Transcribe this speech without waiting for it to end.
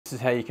This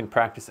is how you can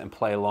practice and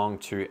play along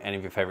to any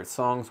of your favorite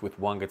songs with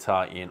one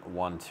guitar in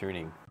one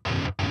tuning.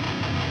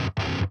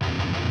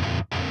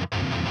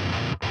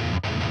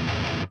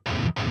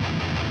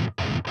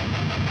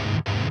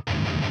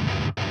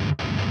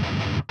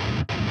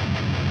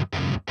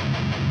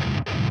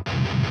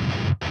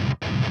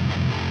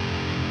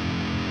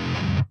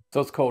 So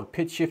it's called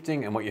pitch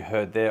shifting, and what you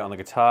heard there on the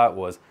guitar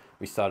was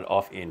we started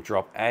off in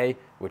drop A,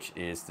 which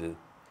is the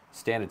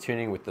standard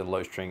tuning with the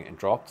low string and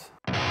dropped.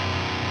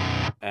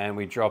 And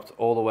we dropped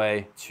all the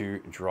way to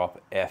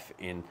drop F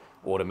in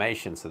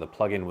automation. So the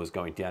plugin was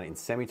going down in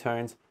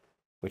semitones,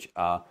 which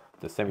are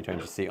the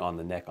semitones you see on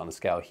the neck on the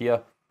scale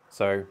here.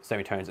 So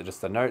semitones are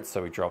just the notes,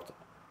 so we dropped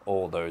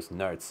all those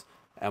notes.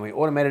 And we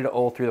automated it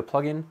all through the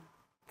plugin.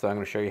 So I'm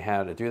going to show you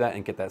how to do that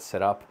and get that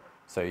set up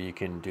so you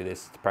can do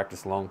this to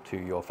practice along to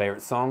your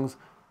favorite songs,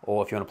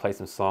 or if you want to play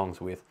some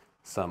songs with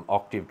some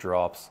octave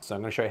drops. So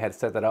I'm going to show you how to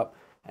set that up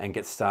and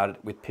get started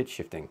with pitch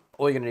shifting.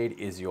 All you're going to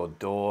need is your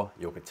DAW,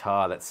 your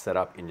guitar that's set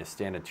up in your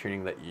standard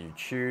tuning that you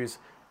choose,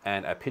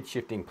 and a pitch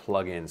shifting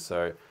plugin.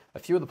 So a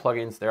few of the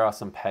plugins, there are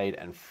some paid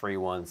and free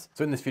ones.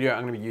 So in this video,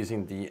 I'm going to be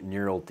using the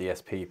Neural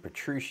DSP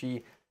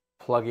Petrucci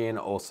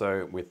plugin,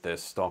 also with the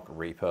stock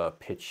Reaper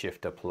pitch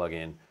shifter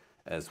plugin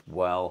as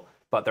well.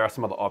 But there are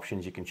some other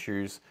options you can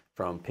choose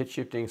from pitch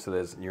shifting. So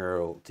there's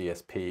Neural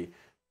DSP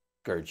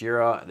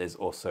Gojira. There's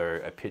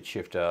also a pitch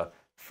shifter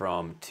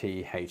from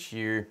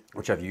THU,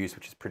 which I've used,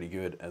 which is pretty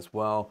good as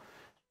well.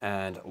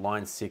 And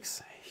Line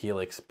 6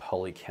 Helix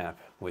Polycap,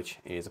 which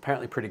is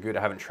apparently pretty good.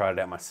 I haven't tried it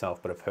out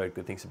myself, but I've heard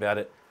good things about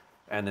it.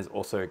 And there's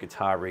also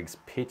Guitar Rig's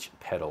pitch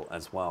pedal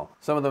as well.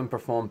 Some of them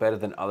perform better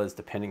than others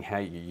depending how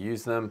you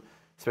use them,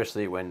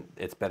 especially when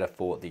it's better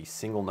for the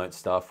single note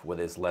stuff where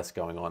there's less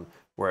going on.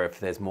 Where if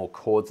there's more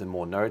chords and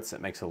more notes,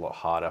 it makes it a lot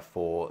harder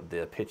for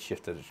the pitch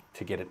shifter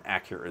to get an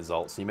accurate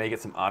result. So you may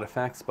get some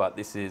artifacts, but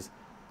this is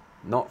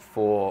not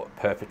for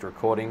perfect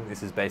recording.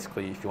 This is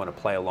basically if you want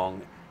to play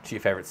along to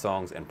your favorite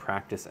songs and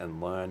practice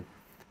and learn.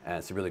 And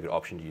it's a really good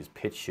option to use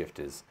pitch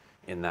shifters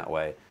in that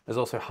way. There's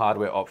also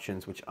hardware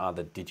options, which are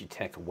the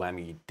Digitech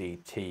Whammy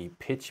DT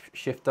pitch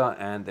shifter,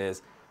 and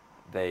there's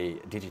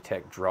the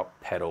Digitech drop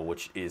pedal,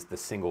 which is the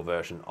single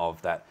version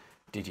of that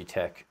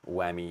Digitech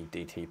Whammy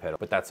DT pedal,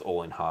 but that's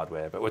all in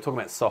hardware. But we're talking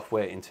about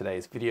software in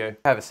today's video.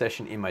 I have a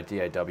session in my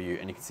DAW,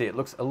 and you can see it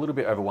looks a little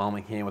bit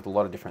overwhelming here with a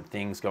lot of different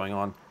things going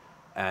on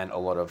and a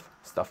lot of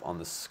stuff on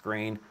the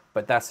screen,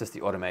 but that's just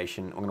the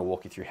automation. I'm going to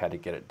walk you through how to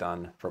get it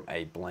done from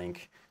a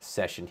blank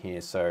session here.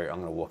 So I'm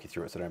going to walk you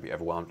through it so don't be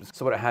overwhelmed.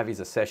 So what I have is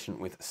a session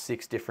with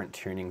 6 different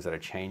tunings that are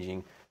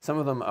changing. Some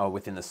of them are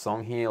within the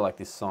song here, like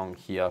this song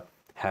here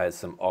has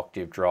some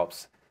octave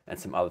drops and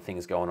some other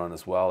things going on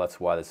as well. That's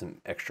why there's some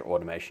extra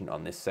automation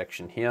on this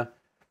section here.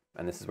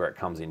 And this is where it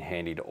comes in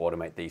handy to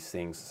automate these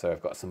things. So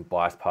I've got some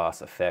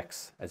bypass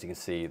effects. As you can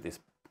see, this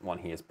one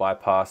here is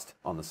bypassed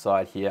on the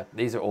side here.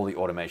 These are all the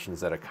automations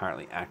that are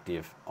currently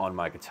active on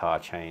my guitar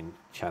chain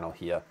channel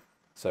here.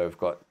 So I've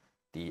got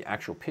the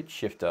actual pitch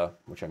shifter,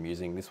 which I'm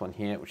using, this one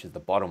here, which is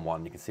the bottom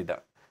one. You can see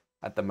that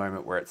at the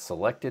moment where it's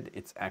selected,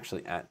 it's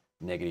actually at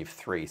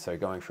 -3. So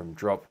going from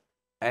drop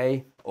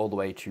A all the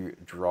way to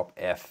drop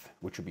F,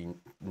 which would be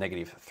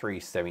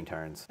 -3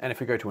 semitones. And if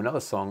we go to another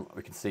song,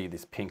 we can see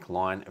this pink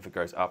line. If it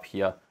goes up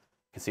here,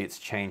 you can see it's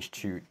changed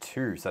to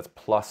 2. So that's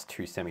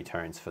 +2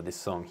 semitones for this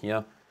song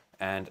here.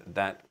 And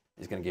that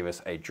is going to give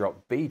us a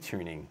drop B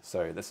tuning.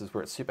 So this is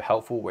where it's super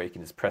helpful, where you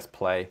can just press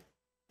play.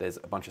 There's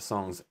a bunch of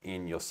songs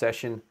in your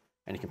session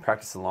and you can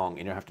practice along.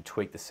 You don't have to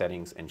tweak the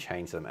settings and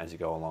change them as you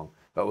go along.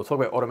 But we'll talk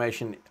about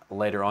automation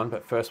later on.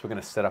 But first we're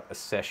going to set up a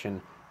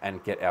session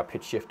and get our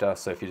pitch shifter.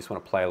 So if you just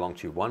want to play along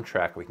to one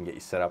track, we can get you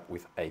set up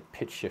with a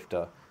pitch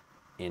shifter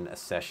in a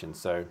session.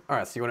 So, all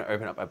right, so you want to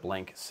open up a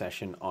blank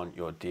session on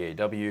your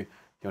DAW. You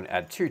want to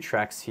add 2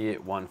 tracks here,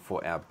 one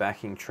for our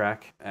backing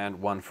track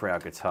and one for our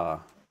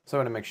guitar. So I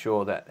want to make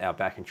sure that our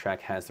backing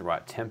track has the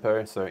right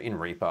tempo. So in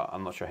Reaper,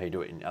 I'm not sure how you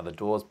do it in other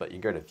DAWs, but you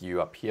go to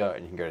View up here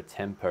and you can go to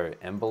Tempo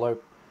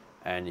Envelope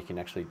and you can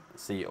actually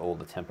see all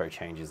the tempo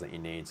changes that you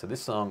need. So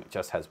this song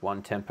just has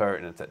 1 tempo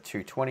and it's at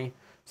 220.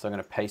 So I'm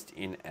going to paste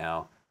in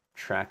our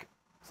track.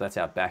 So that's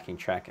our backing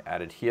track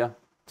added here.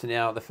 So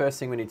now the first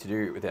thing we need to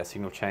do with our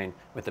signal chain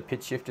with the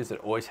pitch shifters, it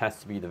always has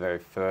to be the very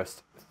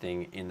first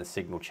thing in the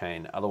signal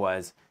chain.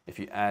 Otherwise, if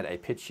you add a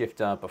pitch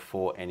shifter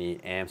before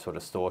any amps or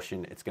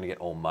distortion, it's going to get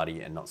all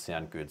muddy and not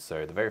sound good.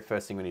 So the very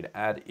first thing we need to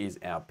add is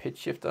our pitch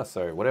shifter.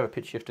 So whatever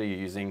pitch shifter you're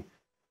using,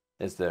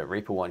 there's the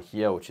Reaper one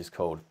here, which is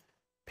called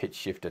Pitch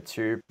Shifter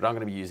 2, but I'm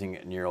going to be using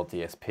Neural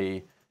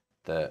DSP,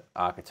 the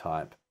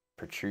archetype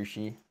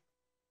Petrucci.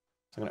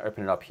 So I'm going to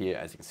open it up here,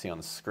 as you can see on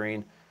the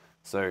screen.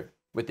 So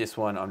with this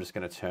one, I'm just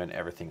going to turn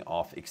everything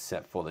off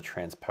except for the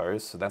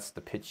transpose. So that's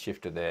the pitch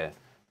shifter there,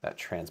 that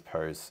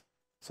transpose.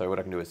 So what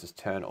I can do is just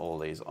turn all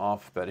these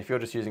off. But if you're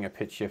just using a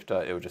pitch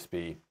shifter, it will just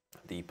be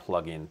the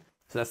plugin.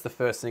 So that's the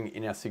first thing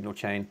in our signal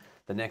chain.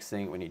 The next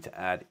thing we need to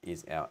add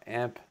is our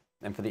amp.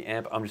 And for the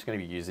amp, I'm just going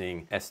to be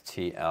using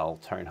STL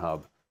Tone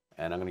Hub.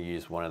 And I'm going to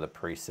use one of the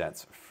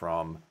presets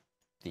from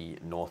the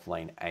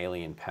Northlane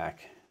Alien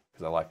pack.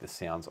 because I like the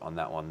sounds on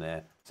that one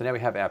there. So now we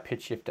have our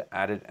pitch shifter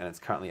added, and it's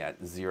currently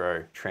at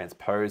 0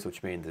 transpose,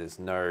 which means there's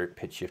no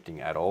pitch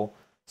shifting at all.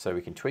 So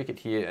we can tweak it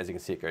here. As you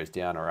can see, it goes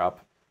down or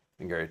up,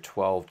 and go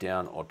 12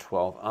 down or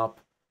 12 up.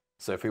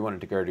 So if we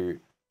wanted to go to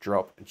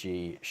drop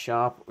G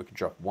sharp, we could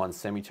drop 1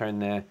 semitone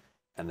there,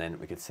 and then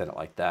we could set it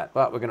like that.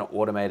 But we're going to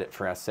automate it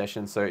for our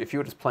session. So if you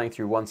were just playing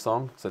through one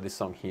song, so this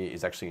song here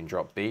is actually in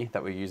drop B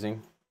that we're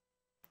using,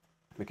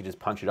 we could just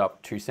punch it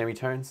up 2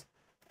 semitones,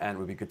 and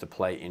we'd be good to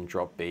play in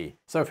drop B.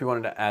 So if we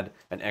wanted to add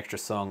an extra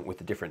song with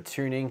a different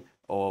tuning,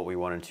 or we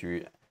wanted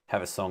to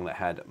have a song that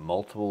had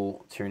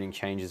multiple tuning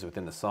changes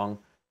within the song,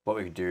 what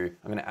we could do,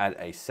 I'm going to add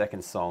a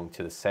second song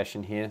to the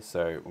session here.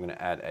 So we're going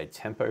to add a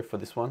tempo for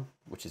this one,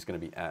 which is going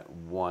to be at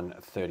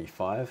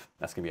 135.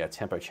 That's going to be our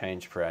tempo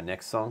change for our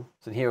next song.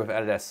 So here we've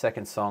added our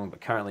second song,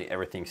 but currently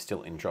everything's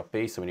still in drop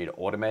B, so we need to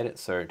automate it.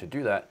 So to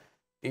do that,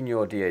 in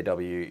your DAW,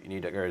 you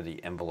need to go to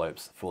the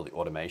envelopes for the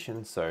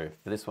automation. So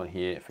for this one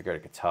here, if we go to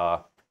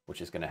guitar,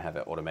 which is going to have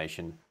our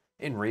automation,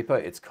 in Reaper,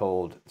 it's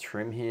called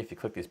trim here. If you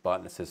click this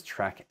button, it says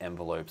track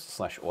envelopes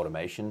 /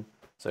 automation.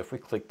 So if we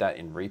click that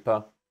in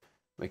Reaper,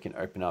 we can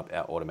open up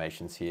our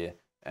automations here.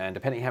 And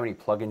depending how many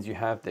plugins you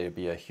have, there'd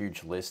be a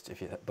huge list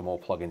if the more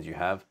plugins you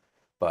have.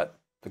 But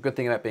the good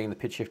thing about being the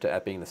pitch shifter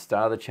at being the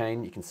start of the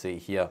chain, you can see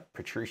here,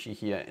 Petrucci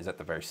here is at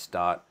the very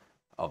start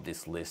of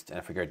this list. And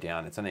if we go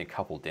down, it's only a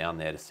couple down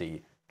there to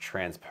see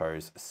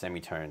transpose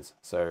semitones.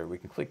 So we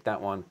can click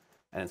that one,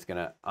 and it's going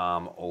to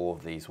arm all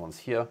of these ones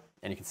here.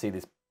 And you can see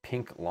this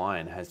pink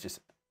line has just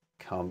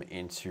come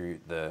into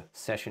the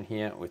session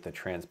here with the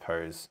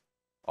transpose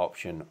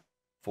option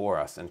for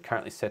us, and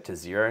currently set to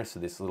 0. So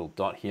this little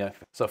dot here.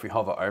 So if we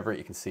hover over it,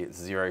 you can see it's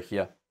 0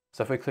 here.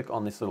 So if we click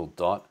on this little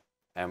dot,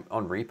 and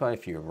on Reaper,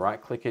 if you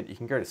right click it, you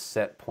can go to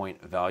set point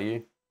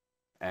value,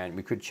 and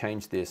we could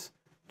change this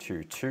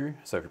to 2.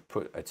 So if we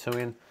put a 2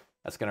 in,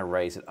 that's going to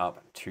raise it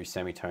up 2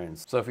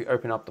 semitones. So if we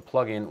open up the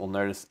plugin, we'll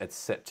notice it's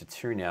set to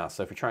 2 now.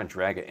 So if we try and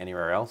drag it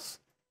anywhere else,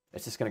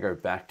 it's just going to go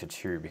back to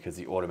 2 because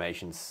the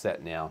automation's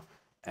set now,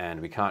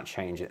 and we can't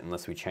change it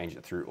unless we change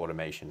it through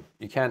automation.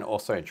 You can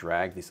also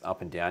drag this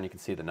up and down. You can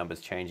see the numbers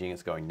changing.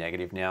 It's going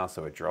negative now,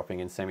 so we're dropping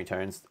in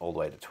semitones all the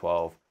way to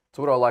 12.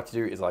 So what I like to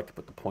do is I like to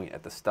put the point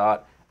at the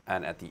start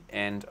and at the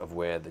end of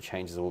where the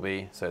changes will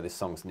be. So this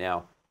song's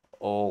now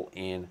all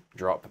in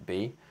drop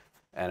B,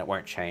 and it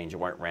won't change, it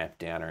won't ramp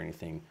down or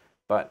anything.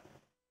 But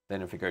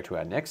then if we go to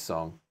our next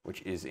song,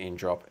 which is in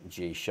drop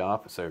G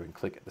sharp, so we can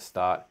click at the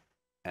start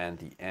and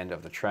the end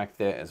of the track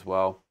there as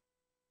well.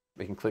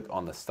 We can click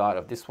on the start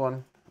of this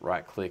one,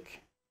 right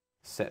click,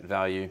 set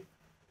value,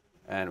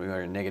 and we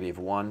go to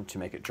 -1 to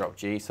make it drop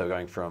G. So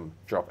going from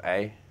drop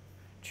A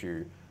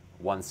to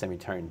 1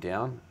 semitone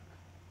down,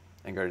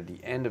 and go to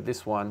the end of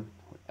this one.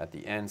 At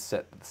the end,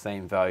 set the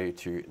same value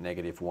to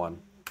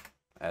 -1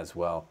 as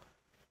well.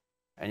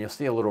 And you'll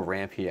see a little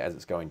ramp here as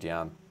it's going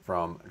down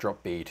from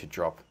drop B to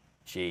drop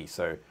G.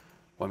 So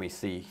when we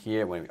see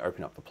here, when we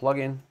open up the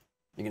plugin,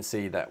 you can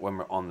see that when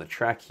we're on the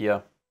track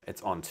here,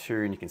 it's on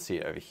 2, and you can see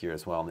it over here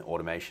as well in the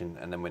automation.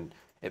 And then when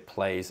it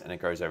plays and it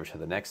goes over to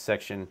the next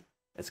section,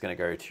 it's going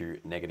to go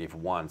to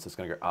 -1. So it's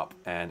going to go up,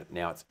 and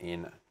now it's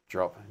in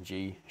drop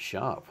G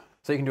sharp.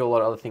 So you can do a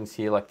lot of other things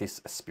here, like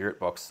this Spirit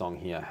Box song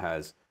here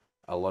has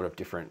a lot of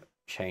different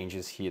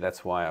changes here.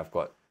 That's why I've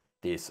got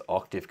this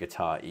octave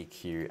guitar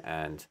EQ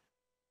and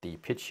the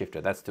pitch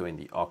shifter, that's doing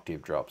the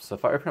octave drops. So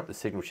if I open up the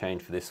signal chain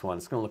for this one,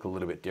 it's going to look a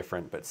little bit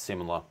different, but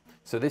similar.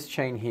 So this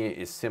chain here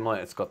is similar.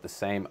 It's got the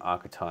same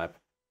archetype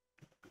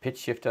pitch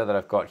shifter that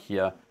I've got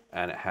here,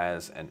 and it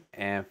has an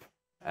amp.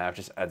 And I've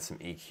just added some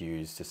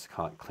EQs just to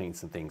kind of clean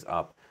some things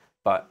up.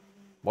 But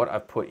what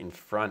I've put in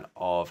front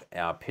of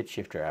our pitch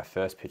shifter, our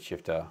first pitch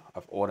shifter,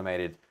 I've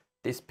automated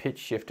this pitch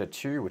shifter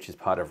 2, which is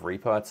part of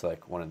Reaper. It's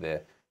like one of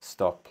their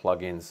stock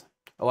plugins.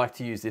 I like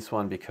to use this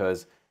one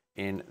because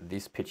in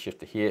this pitch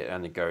shifter here, it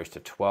only goes to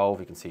 12.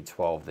 You can see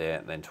 12 there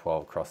and then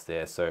 12 across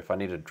there. So if I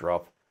need to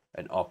drop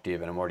an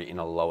octave and I'm already in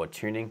a lower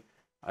tuning,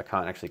 I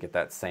can't actually get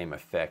that same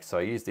effect. So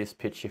I use this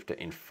pitch shifter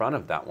in front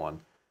of that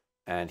one.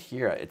 And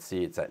here it's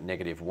at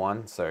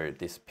 -1. So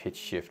this pitch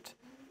shift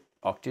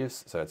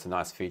octaves. So it's a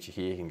nice feature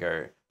here. You can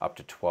go up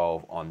to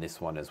 12 on this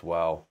one as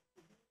well.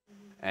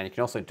 And you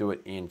can also do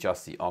it in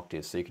just the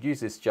octaves. So you could use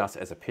this just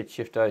as a pitch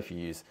shifter. If you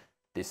use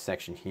this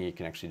section here, you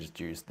can actually just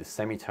use the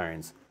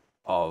semitones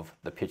of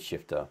the pitch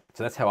shifter.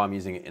 So that's how I'm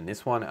using it in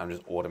this one. I'm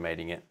just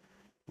automating it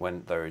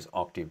when those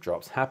octave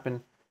drops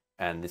happen,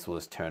 and this will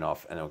just turn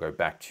off and it'll go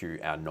back to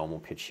our normal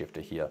pitch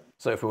shifter here.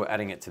 So if we were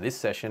adding it to this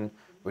session,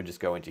 we'd just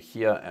go into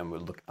here and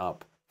we'll look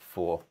up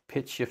for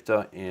pitch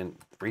shifter in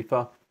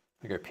Reaper.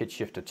 We go pitch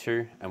shifter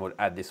 2, and we'll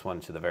add this one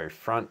to the very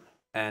front.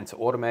 And to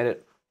automate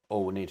it,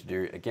 all we'll need to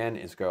do again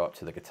is go up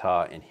to the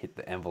guitar and hit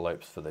the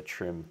envelopes for the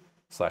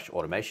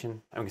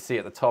trim/automation. And we can see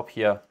at the top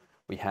here,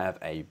 we have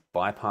a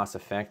bypass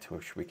effect,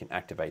 which we can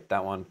activate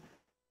that one.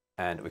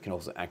 And we can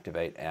also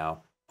activate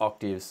our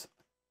octaves.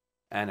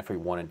 And if we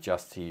wanted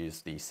just to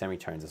use the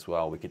semitones as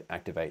well, we could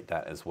activate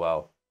that as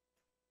well.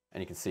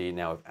 And you can see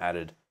now we've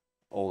added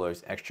all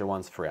those extra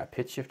ones for our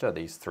pitch shifter,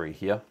 these 3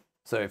 here.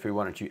 So if we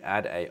wanted to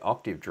add a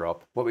octave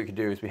drop, what we could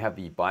do is we have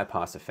the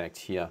bypass effect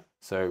here.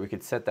 So we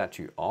could set that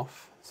to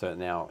off. So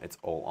now it's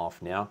all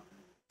off now.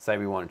 Say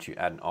we wanted to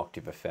add an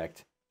octave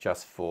effect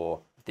just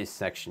for this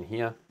section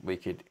here. We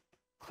could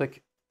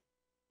click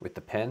with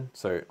the pen.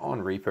 So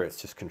on Reaper,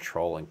 it's just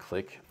control and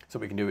click. So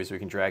what we can do is we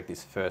can drag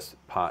this first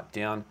part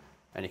down,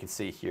 and you can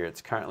see here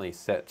it's currently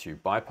set to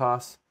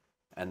bypass.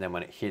 And then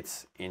when it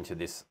hits into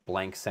this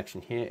blank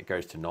section here, it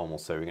goes to normal.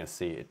 So we're going to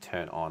see it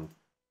turn on.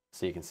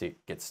 So you can see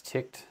it gets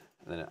ticked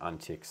and then it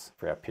unticks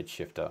for our pitch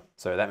shifter.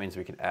 So that means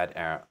we can add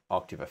our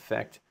octave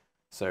effect.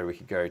 So we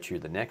could go to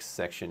the next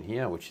section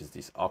here, which is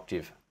this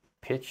octave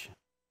pitch.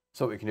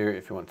 So what we can do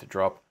if we want to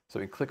drop, so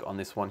we click on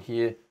this one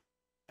here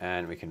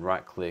and we can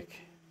right click,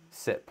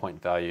 set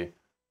point value,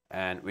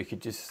 and we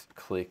could just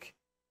click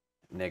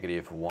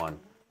 -1. And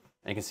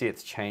you can see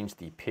it's changed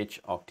the pitch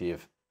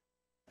octave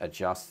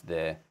adjust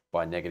there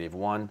by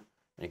 -1. And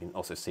you can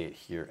also see it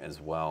here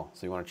as well.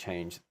 So you want to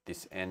change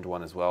this end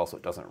one as well so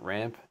it doesn't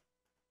ramp.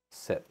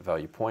 Set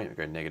value point, we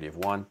go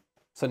 -1.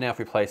 So now if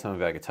we play some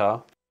of our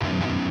guitar,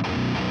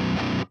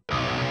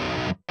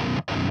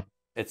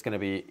 it's going to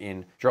be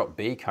in drop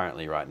B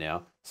currently right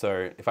now.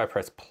 So if I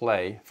press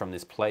play from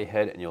this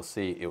playhead, and you'll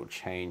see it will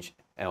change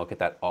and I'll get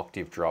that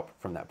octave drop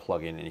from that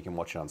plugin, and you can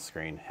watch it on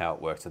screen how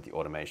it works with the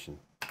automation.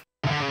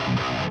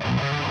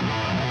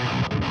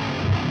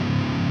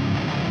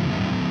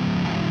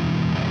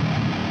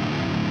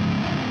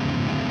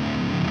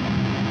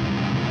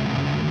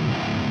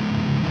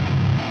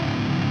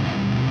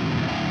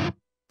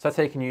 So that's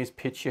how you can use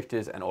pitch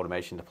shifters and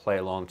automation to play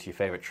along to your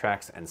favorite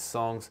tracks and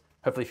songs.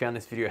 Hopefully you found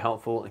this video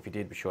helpful. If you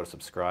did, be sure to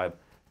subscribe.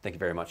 Thank you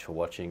very much for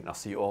watching, and I'll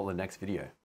see you all in the next video.